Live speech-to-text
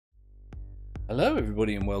Hello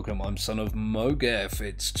everybody and welcome, I'm SonOfMowgef.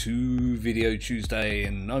 It's Video Tuesday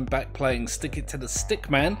and I'm back playing It To The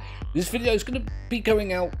Stickman. This video is going to be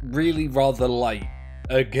going out really rather late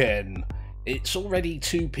again. It's already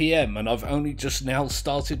 2 PM and I've only just now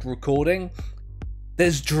started recording.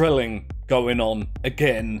 There's drilling going on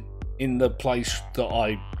again in the place that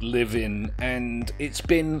I live in and it's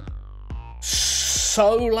been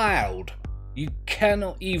so loud. You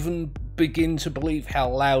cannot even begin to believe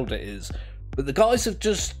how loud it is. But the guys have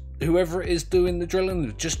just, whoever it is doing the drilling,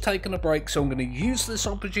 have just taken a break, so I'm going to use this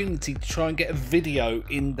opportunity to try and get a video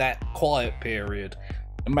in that quiet period.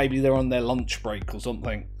 And maybe they're on their lunch break or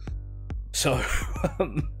something. So,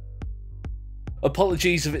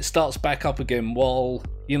 apologies if it starts back up again while,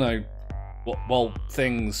 you know, while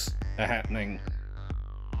things are happening.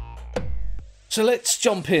 So let's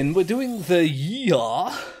jump in. We're doing the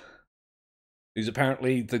Yeeha, who's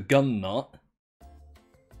apparently the gun nut.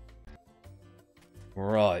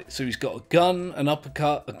 Right, so he's got a gun, an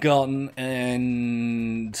uppercut, a gun,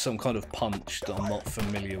 and some kind of punch that I'm not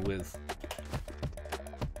familiar with.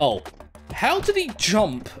 Oh, how did he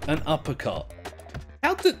jump an uppercut?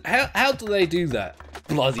 How do they do that?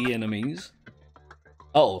 Bloody enemies.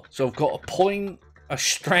 Oh, so I've got a point, a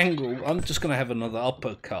strangle. I'm just gonna have another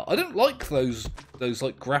uppercut. I don't like those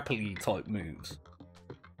like grapply type moves.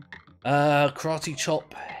 Karate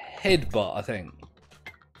chop, headbutt, I think.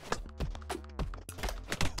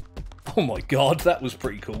 Oh my god, that was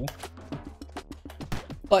pretty cool.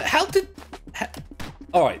 Like,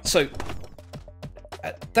 alright, so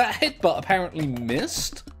that headbutt apparently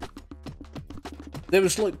missed. There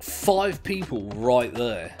was like 5 people right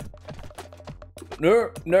there.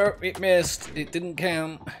 No, it missed. It didn't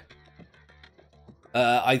count.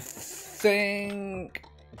 I think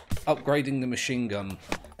upgrading the machine gun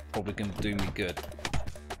probably gonna do me good.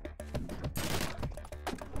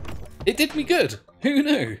 It did me good. Who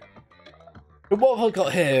knew? But what have I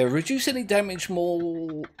got here? Reduce any damage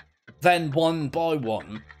more than 1 by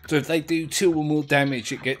 1. So if they do 2 or more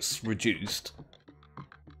damage, it gets reduced.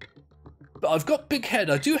 But I've got big head.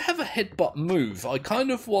 I do have a headbutt move. I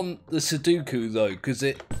kind of want the Sudoku though, because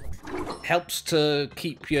it helps to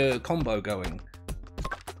keep your combo going.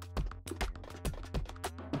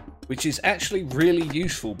 Which is actually really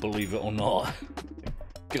useful, believe it or not.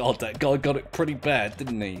 God, that guy got it pretty bad,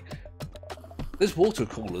 didn't he? There's water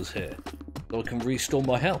coolers here. So I can restore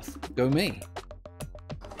my health. Go me.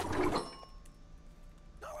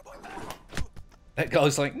 That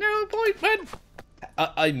guy's like, no appointment!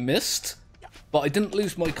 I missed, but I didn't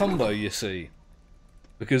lose my combo, you see.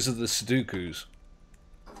 Because of the Sudokus.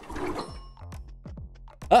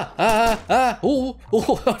 Oh,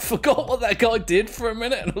 I forgot what that guy did for a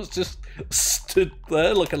minute and I was just stood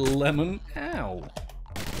there like a lemon. Ow.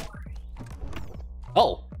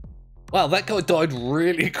 Oh. Wow, that guy died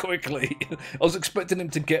really quickly. I was expecting him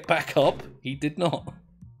to get back up. He did not.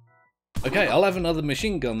 Okay, I'll have another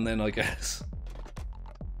machine gun then, I guess.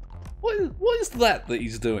 What is that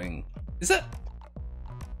he's doing? Is that...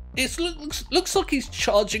 It looks like he's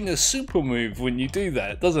charging a super move when you do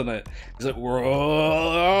that, doesn't it? Is it...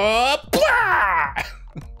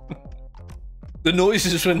 The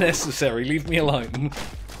noises were necessary, leave me alone.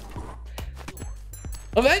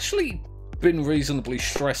 I've actually been reasonably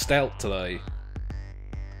stressed out today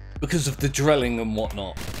because of the drilling and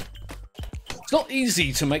whatnot. It's not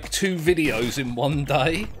easy to make 2 videos in one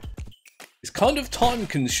day. It's kind of time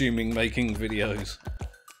consuming making videos.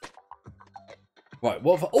 Right,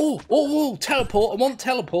 what have I... Oh, teleport, I want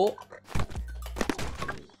teleport.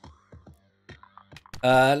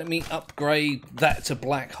 Let me upgrade that to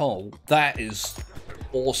black hole. That is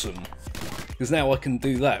awesome. Because now I can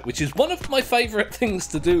do that, which is one of my favourite things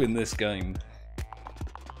to do in this game.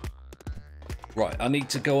 Right, I need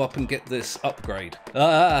to go up and get this upgrade.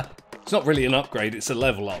 It's not really an upgrade, it's a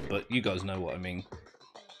level up, but you guys know what I mean.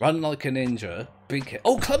 Run like a ninja, big hit.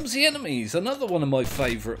 Oh, clumsy enemies, another one of my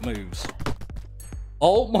favourite moves.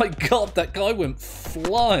 Oh my god, that guy went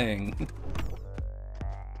flying.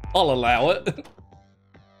 I'll allow it.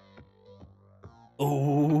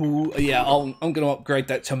 Oh, yeah, I'm going to upgrade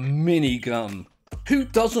that to minigun. Who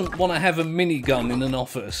doesn't want to have a minigun in an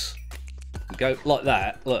office? Go like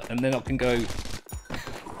that, look, and then I can go...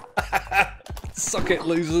 Suck it,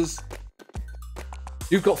 losers.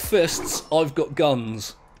 You've got fists, I've got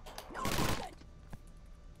guns.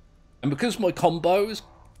 And because my combo is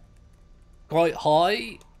quite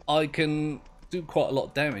high, I can do quite a lot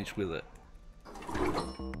of damage with it.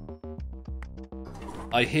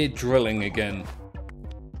 I hear drilling again.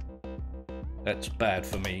 That's bad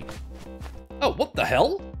for me. Oh, what the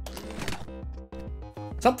hell?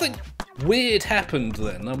 Something weird happened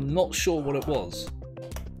then. I'm not sure what it was.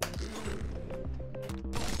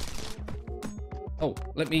 Oh,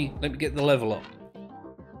 let me get the level up.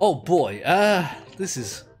 Oh boy, this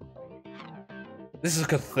is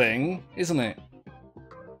like a thing, isn't it?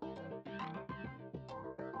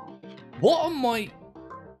 What I might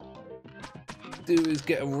do is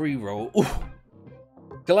get a reroll. Ooh.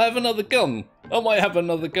 Can I have another gun? I might have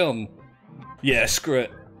another gun. Yeah, screw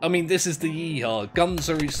it. I mean, this is the Yeeha. Guns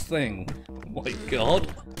are his thing. Oh my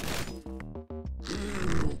god.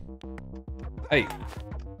 Hey.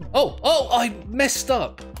 Oh, I messed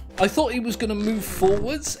up. I thought he was going to move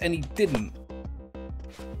forwards, and he didn't.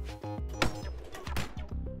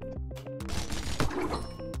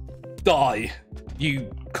 Die,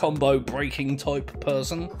 you combo breaking type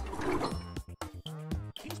person.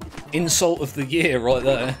 Insult of the year right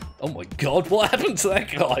there. Oh my god, what happened to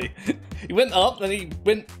that guy? He went up, then he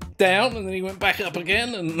went down, and then he went back up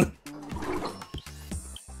again, and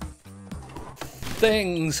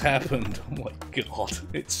things happened. Oh my god,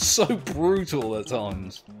 it's so brutal at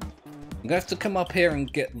times. I'm gonna have to come up here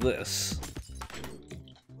and get this.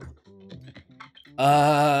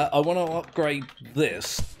 I want to upgrade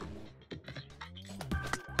this.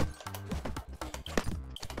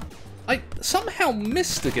 I somehow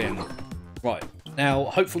missed again. Right, now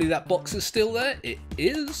hopefully that box is still there. It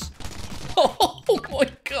is. Oh my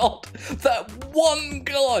god, that one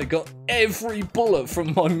guy got every bullet from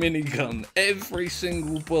my minigun. Every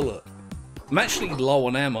single bullet. I'm actually low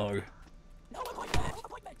on ammo.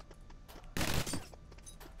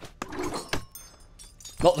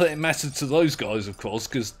 Not that it mattered to those guys, of course,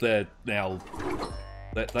 because they've been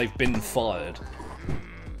fired.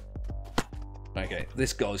 Okay,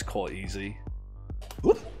 this guy's quite easy.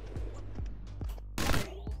 Whoop.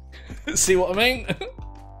 See what I mean?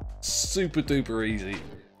 Super duper easy.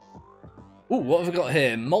 Ooh, what have I got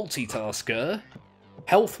here? Multitasker.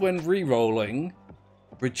 Health when re-rolling.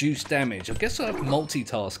 Reduce damage. I guess I have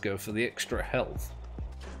multitasker for the extra health.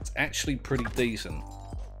 It's actually pretty decent.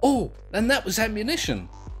 Oh, and that was ammunition.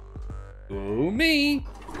 Oh, me.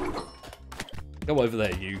 Go over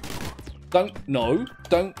there, you. Don't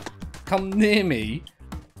come near me,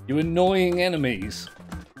 you annoying enemies.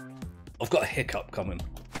 I've got a hiccup coming.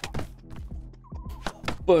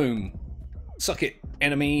 Boom. Suck it,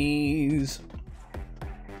 enemies.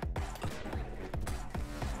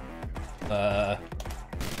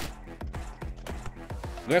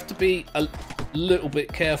 We have to be a little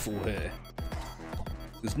bit careful here.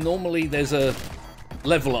 Because normally there's a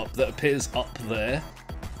level up that appears up there.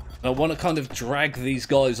 I want to kind of drag these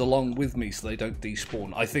guys along with me so they don't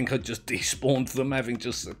despawn. I think I just despawned them having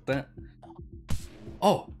just said that.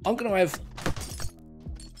 Oh, I'm going to have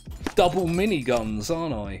double miniguns,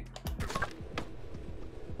 aren't I?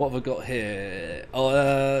 What have I got here?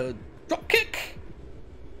 Drop kick!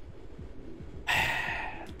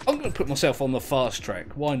 I'm going to put myself on the fast track.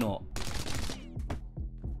 Why not?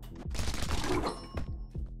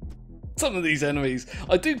 Some of these enemies,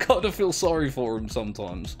 I do kind of feel sorry for them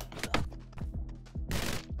sometimes.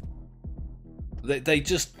 They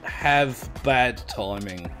just have bad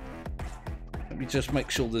timing. Let me just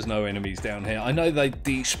make sure there's no enemies down here. I know they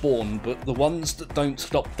despawn, but the ones that don't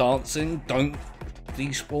stop dancing don't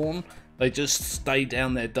despawn. They just stay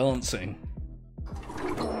down there dancing.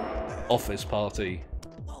 Office party.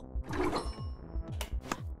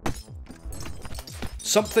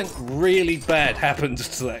 Something really bad happened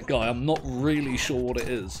to that guy. I'm not really sure what it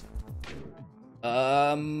is.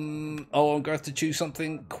 Oh, I'm going to have to choose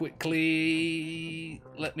something quickly.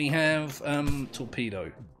 Let me have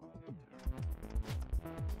torpedo.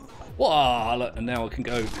 Wow, look, and now I can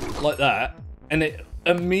go like that. And it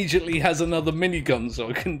immediately has another minigun, so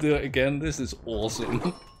I can do it again. This is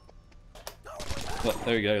awesome. Look,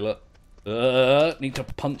 there we go, look. Need to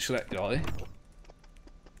punch that guy.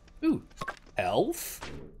 Ooh. Health.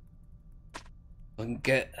 I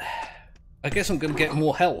guess I'm gonna get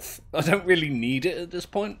more health. I don't really need it at this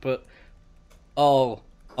point, but oh,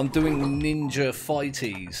 I'm doing ninja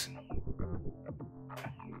fighties.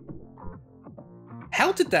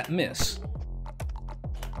 How did that miss?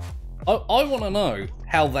 I want to know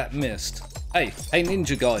how that missed. Hey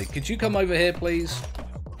ninja guy, could you come over here, please?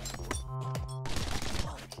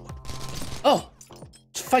 Oh,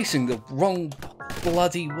 it's facing the wrong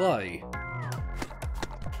bloody way.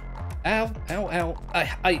 Ow, ow,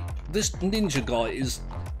 ow. This ninja guy is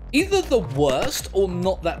either the worst or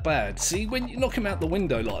not that bad. See, when you knock him out the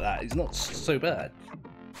window like that, he's not so bad.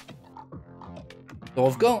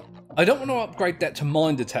 So I don't want to upgrade that to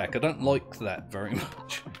mind attack. I don't like that very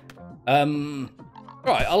much.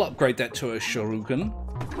 Right, I'll upgrade that to a shuriken.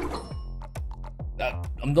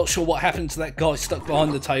 I'm not sure what happened to that guy stuck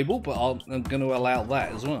behind the table, but I'm going to allow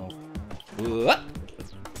that as well.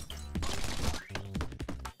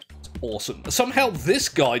 Awesome. Somehow this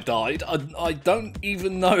guy died. I don't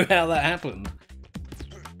even know how that happened.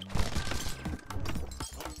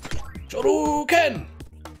 Shoryuken!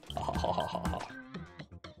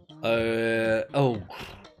 Oh.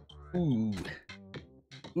 Ooh.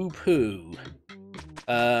 Ooh-poo.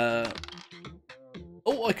 Oh,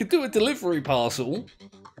 I could do a delivery parcel.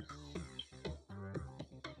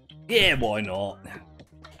 Yeah, why not?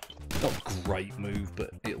 Not a great move, but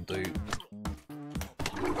it'll do.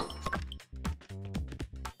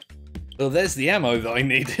 Well, there's the ammo that I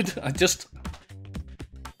needed. I just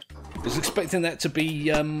was expecting that to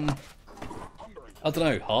be, I don't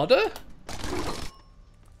know, harder?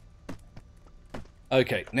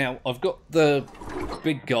 Okay, now I've got the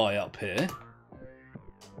big guy up here.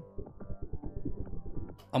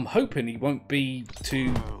 I'm hoping he won't be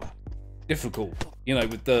too difficult, you know,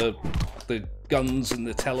 with the guns and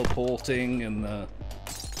the teleporting and the...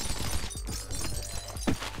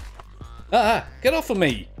 Ah, get off of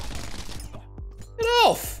me! Get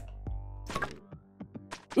off!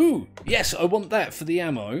 Ooh, yes, I want that for the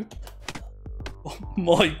ammo. Oh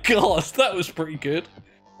my god, that was pretty good.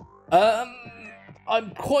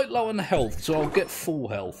 I'm quite low on health, so I'll get full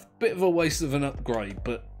health. Bit of a waste of an upgrade,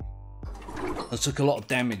 but I took a lot of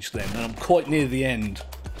damage then, and I'm quite near the end.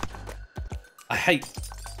 I hate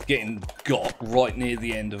getting got right near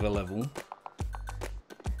the end of a level.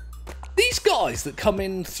 These guys that come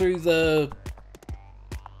in through the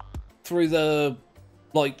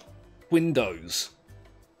like windows,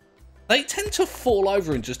 they tend to fall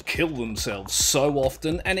over and just kill themselves so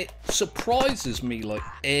often, and it surprises me like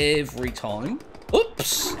every time.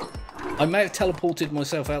 Oops! I may have teleported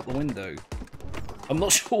myself out the window. I'm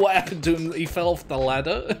not sure what happened to him. He fell off the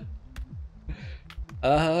ladder.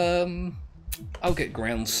 I'll get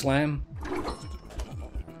ground slam.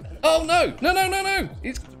 Oh no! No! No! No! No!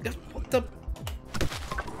 He's what the?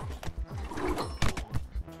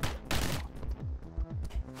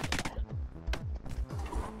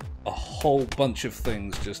 A whole bunch of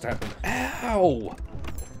things just happened. Ow!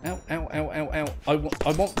 Ow, ow, ow, ow, ow. I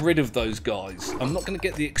want rid of those guys. I'm not going to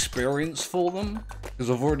get the experience for them, because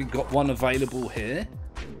I've already got one available here.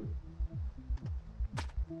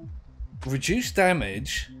 Reduced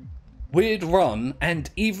damage, weird run, and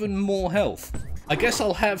even more health. I guess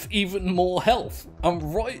I'll have even more health. I'm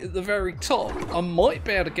right at the very top. I might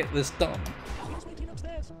be able to get this done.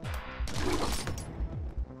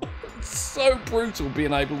 It's so brutal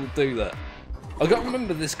being able to do that. I gotta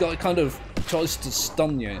remember this guy kind of tries to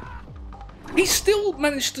stun you. He still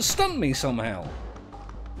managed to stun me somehow.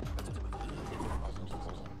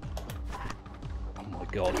 Oh my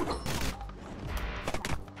god.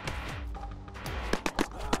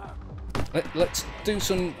 Let's do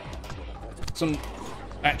some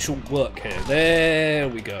actual work here. There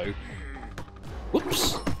we go.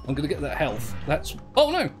 Whoops. I'm gonna get that health. That's... Oh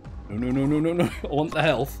no! No, no, no, no, no, no. I want the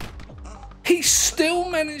health. He still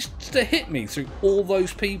managed to hit me through all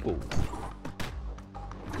those people.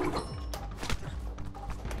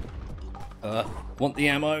 Want the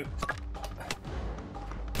ammo.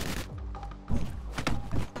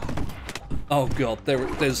 Oh god,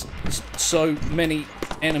 there's so many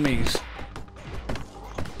enemies.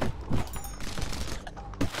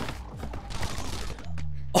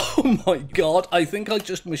 Oh my god, I think I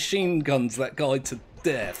just machine gunned that guy to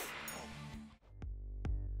death.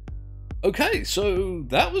 Okay, so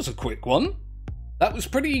that was a quick one. That was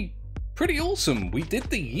pretty awesome. We did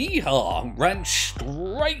the Yeeha, ran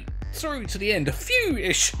straight through to the end. A few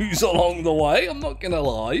issues along the way, I'm not gonna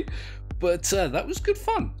lie, but that was good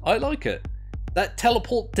fun. I like it. That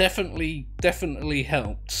teleport definitely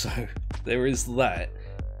helped, so there is that.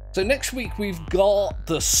 So next week we've got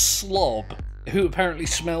the Slob, who apparently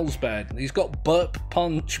smells bad. He's got burp,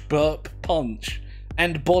 punch,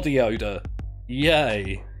 and body odor.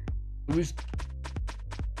 Yay. We've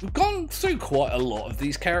gone through quite a lot of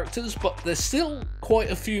these characters, but there's still quite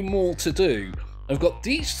a few more to do. I've got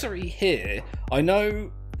these three here. I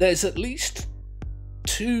know there's at least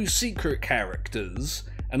 2 secret characters,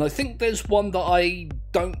 and I think there's one that I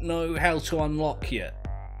don't know how to unlock yet.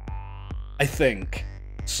 I think.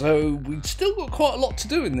 So we've still got quite a lot to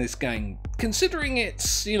do in this game. Considering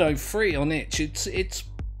it's, you know, free on itch, it's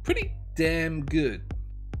pretty damn good.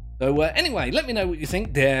 So anyway, let me know what you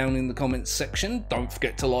think down in the comments section. Don't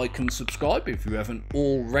forget to like and subscribe if you haven't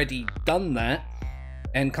already done that.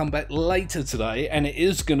 And come back later today, and it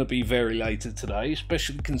is going to be very later today,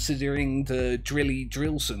 especially considering the Drilly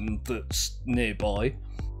Drillson that's nearby.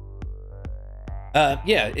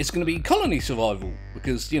 Yeah, it's going to be colony survival,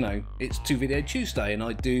 because, you know, it's 2 Video Tuesday, and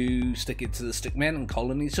I do Stick It To The Stickman and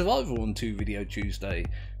Colony Survival on 2 Video Tuesday.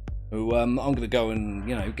 So I'm going to go and,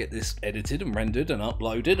 you know, get this edited and rendered and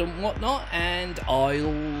uploaded and whatnot, and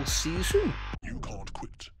I'll see you soon. You can't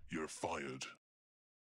quit. You're fired.